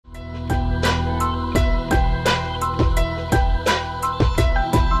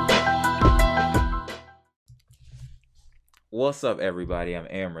What's up, everybody? I'm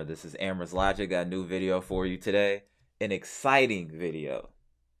Amara. This is Amara's Logic. Got a new video for you today. An exciting video.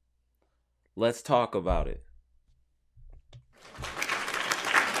 Let's talk about it.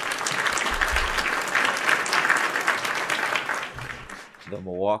 The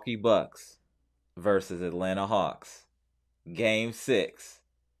Milwaukee Bucks versus Atlanta Hawks. Game 6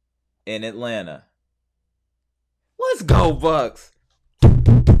 in Atlanta. Let's go, Bucks!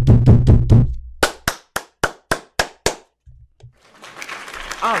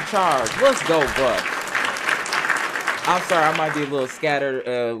 I'm charged. Let's go, Bucks. I'm sorry, I might be a little scattered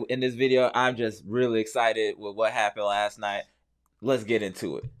in this video. I'm just really excited with what happened last night. Let's get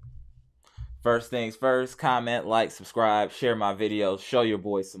into it. First things first, comment, like, subscribe, share my videos, show your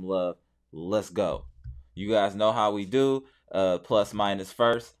boys some love. Let's go. You guys know how we do. Plus minus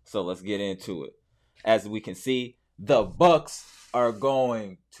first, so let's get into it. As we can see, the Bucks are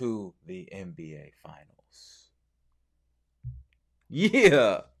going to the NBA Finals.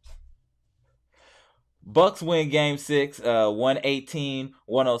 Yeah. Bucks win Game 6,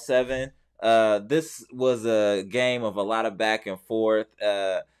 118-107. This was a game of a lot of back and forth.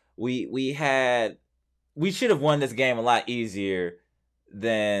 We should have won this game a lot easier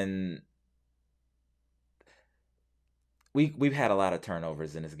than we've had a lot of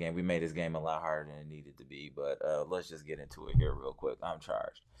turnovers in this game. We made this game a lot harder than it needed to be, but let's just get into it here real quick. I'm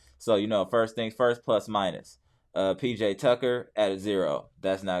charged. So, first things first, plus minus. PJ Tucker at a 0.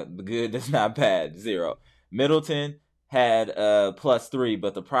 That's not good. That's not bad. 0. Middleton had +3,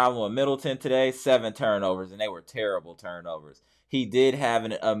 but the problem with Middleton today, 7 turnovers, and they were terrible turnovers. He did have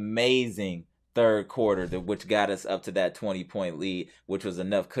an amazing third quarter, which got us up to that 20-point lead, which was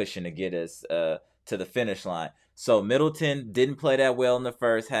enough cushion to get us to the finish line. So Middleton didn't play that well in the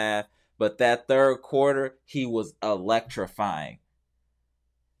first half, but that third quarter, he was electrifying.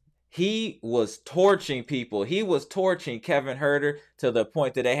 He was torching people. He was torching Kevin Huerter to the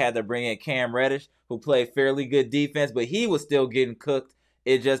point that they had to bring in Cam Reddish, who played fairly good defense, but he was still getting cooked.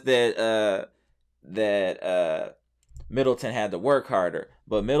 It's just that Middleton had to work harder.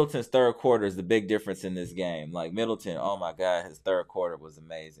 But Middleton's third quarter is the big difference in this game. Like Middleton, oh my God, his third quarter was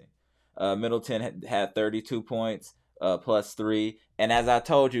amazing. Middleton had 32 points, +3. And as I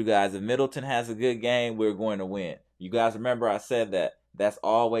told you guys, if Middleton has a good game, we're going to win. You guys remember I said that. That's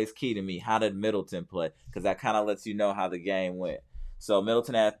always key to me. How did Middleton play? Because that kind of lets you know how the game went. So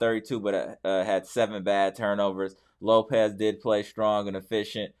Middleton had 32, but had 7 bad turnovers. Lopez did play strong and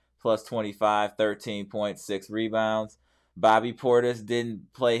efficient, +25, 13 points, 6 rebounds. Bobby Portis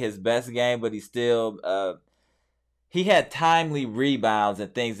didn't play his best game, but he still he had timely rebounds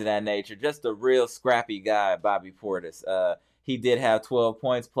and things of that nature. Just a real scrappy guy, Bobby Portis. He did have 12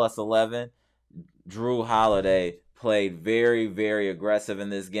 points, +11. Drew Holiday played very, very aggressive in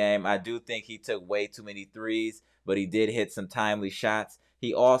this game. I do think he took way too many threes, but he did hit some timely shots.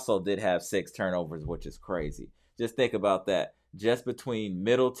 He also did have 6 turnovers, which is crazy. Just think about that. Just between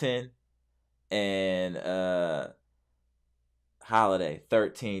Middleton and Holiday,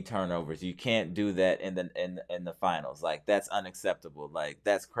 13 turnovers. You can't do that in the finals. Like, that's unacceptable. Like,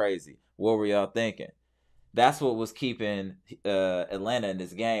 that's crazy. What were y'all thinking? That's what was keeping Atlanta in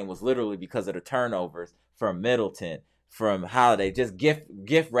this game, was literally because of the turnovers from Middleton, from Holiday, just gift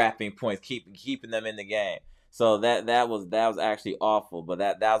wrapping points, keeping them in the game. So that was actually awful. But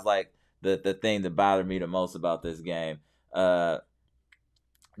that was like the thing that bothered me the most about this game.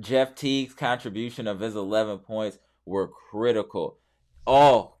 Jeff Teague's contribution of his 11 points were critical.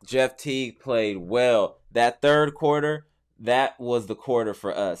 Oh, Jeff Teague played well. That third quarter, that was the quarter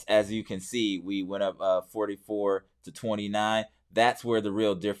for us. As you can see, we went up 44-29. That's where the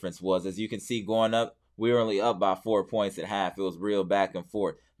real difference was. As you can see, going up, we were only up by 4 points at half. It was real back and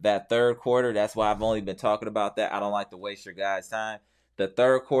forth. That third quarter, that's why I've only been talking about that. I don't like to waste your guys' time. The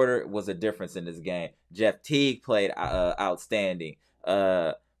third quarter was a difference in this game. Jeff Teague played outstanding.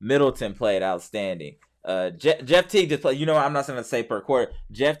 Middleton played outstanding. Jeff Teague just played. I'm not going to say per quarter.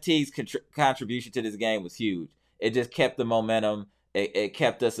 Jeff Teague's contribution to this game was huge. It just kept the momentum. It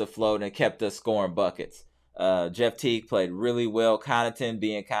kept us afloat, and it kept us scoring buckets. Jeff Teague played really well. Connaughton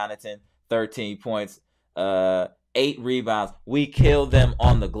being Connaughton, 13 points, 8 rebounds. We killed them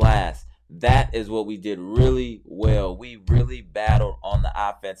on the glass. That is what we did really well. We really battled on the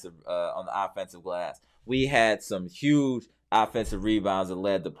offensive glass. We had some huge offensive rebounds that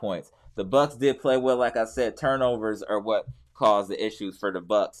led to points. The Bucks did play well, like I said. Turnovers are what caused the issues for the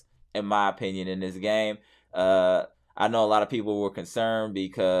Bucks, in my opinion, in this game. I know a lot of people were concerned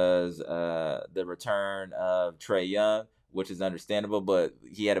because the return of Trae Young, which is understandable, but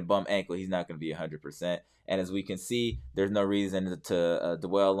he had a bum ankle. He's not going to be 100%. And as we can see, there's no reason to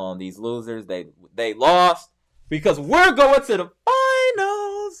dwell on these losers. They lost, because we're going to the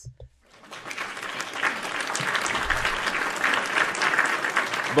finals.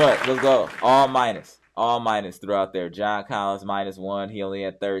 But let's go. All minus throughout there. John Collins -1. He only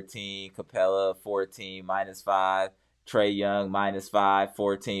had 13. Capella 14 -5. Trey Young -5,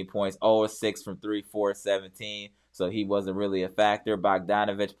 14 points. 0-6 from 3, 4-17. So he wasn't really a factor.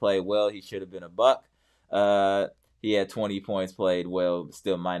 Bogdanovich played well. He should have been a buck. He had 20 points, played well,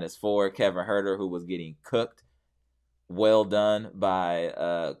 still -4. Kevin Huerter, who was getting cooked, well done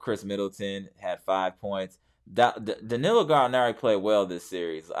by Khris Middleton, had 5 points. Danilo Gallinari played well this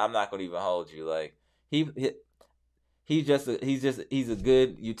series. I'm not gonna even hold you. Like he's a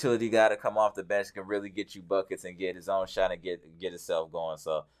good utility guy to come off the bench, can really get you buckets and get his own shot and get himself going.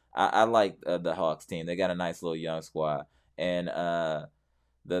 So I like the Hawks team. They got a nice little young squad. And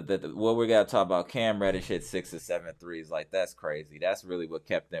what we got to talk about, Cam Reddish hit 6 or 7 threes. Like, that's crazy. That's really what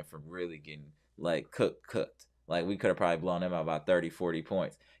kept them from really getting like cooked. Like, we could have probably blown him out about 30, 40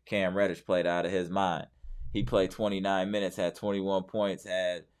 points. Cam Reddish played out of his mind. He played 29 minutes, had 21 points,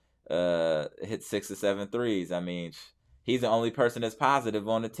 had hit 6 or 7 threes. I mean, he's the only person that's positive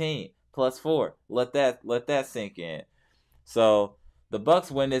on the team. +4. Let that sink in. So the Bucks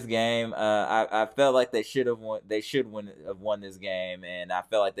win this game. I felt like they should have won. They should have won this game, and I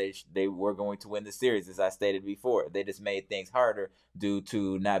felt like they were going to win the series, as I stated before. They just made things harder due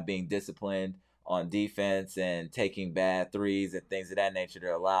to not being disciplined on defense and taking bad threes and things of that nature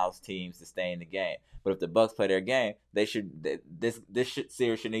that allows teams to stay in the game. But if the Bucks play their game, they should. This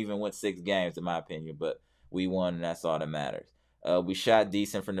series shouldn't even win 6 games, in my opinion. But we won, and that's all that matters. We shot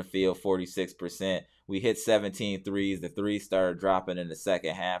decent from the field, 46%. We hit 17 threes. The threes started dropping in the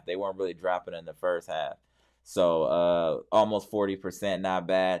second half. They weren't really dropping in the first half. So almost 40%, not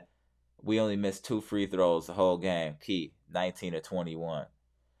bad. We only missed 2 free throws the whole game. Key, 19 to 21.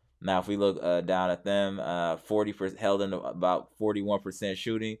 Now, if we look down at them, 40% held in about 41%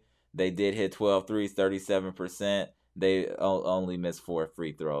 shooting. They did hit 12 threes, 37%. They only missed 4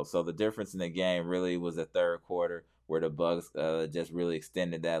 free throws. So the difference in the game really was the third quarter, where the Bucks just really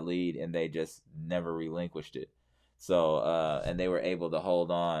extended that lead, and they just never relinquished it. So and they were able to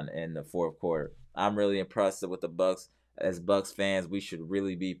hold on in the fourth quarter. I'm really impressed with the Bucks. As Bucks fans, we should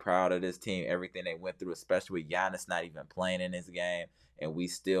really be proud of this team, everything they went through, especially with Giannis not even playing in this game, and we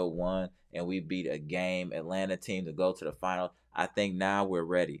still won, and we beat a game Atlanta team to go to the final. I think now we're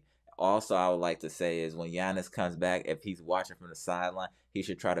ready. Also, I would like to say is when Giannis comes back, if he's watching from the sideline, he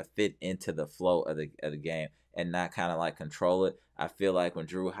should try to fit into the flow of the game and not kind of like control it. I feel like when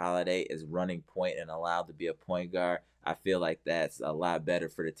Drew Holiday is running point and allowed to be a point guard, I feel like that's a lot better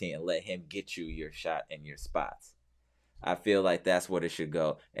for the team, and let him get you your shot and your spots. I feel like that's what it should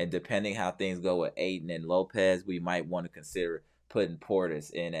go. And depending how things go with Ayton and Lopez, we might want to consider putting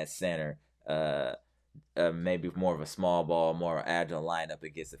Portis in at center. Maybe more of a small ball, more agile lineup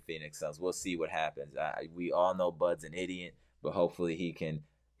against the Phoenix Suns. We'll see what happens. We all know Bud's an idiot, but hopefully he can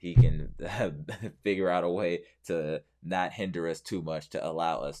figure out a way to not hinder us too much to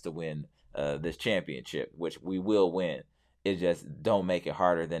allow us to win this championship, which we will win. It just don't make it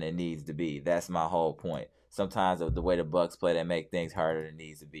harder than it needs to be. That's my whole point. Sometimes the way the Bucks play, they make things harder than it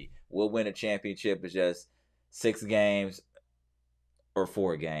needs to be. We'll win a championship. It's just 6 games or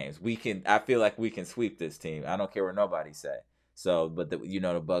 4 games. I feel like we can sweep this team. I don't care what nobody say. So, but the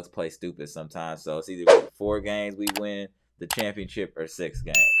Bucks play stupid sometimes. So it's either 4 games we win the championship or 6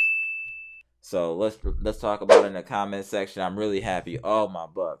 games. So let's talk about it in the comment section. I'm really happy. Oh, my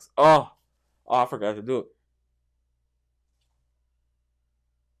Bucks. Oh, I forgot to do it.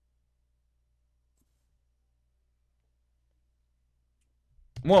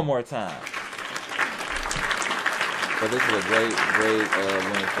 One more time. So this is a great win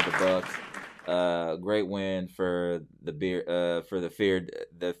for the Bucks. Great win for the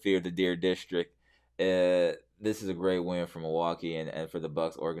Deer District. This is a great win for Milwaukee and for the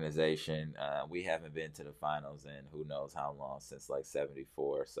Bucks organization. We haven't been to the finals in who knows how long, since like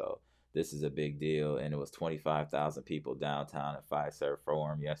 '74. So this is a big deal, and it was 25,000 people downtown at Fiserv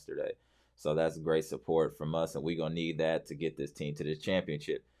Forum yesterday. So that's great support from us, and we're gonna need that to get this team to the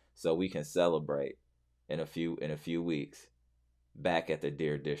championship, so we can celebrate in a few weeks back at the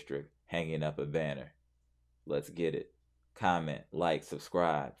Deer District, hanging up a banner. Let's get it. Comment, like,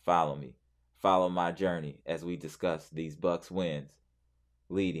 subscribe, follow me. Follow my journey as we discuss these Bucks wins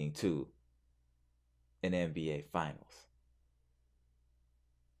leading to an NBA Finals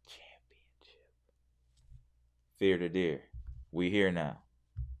championship. Fear the Deer. We here now.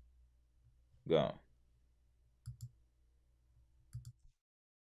 Go on.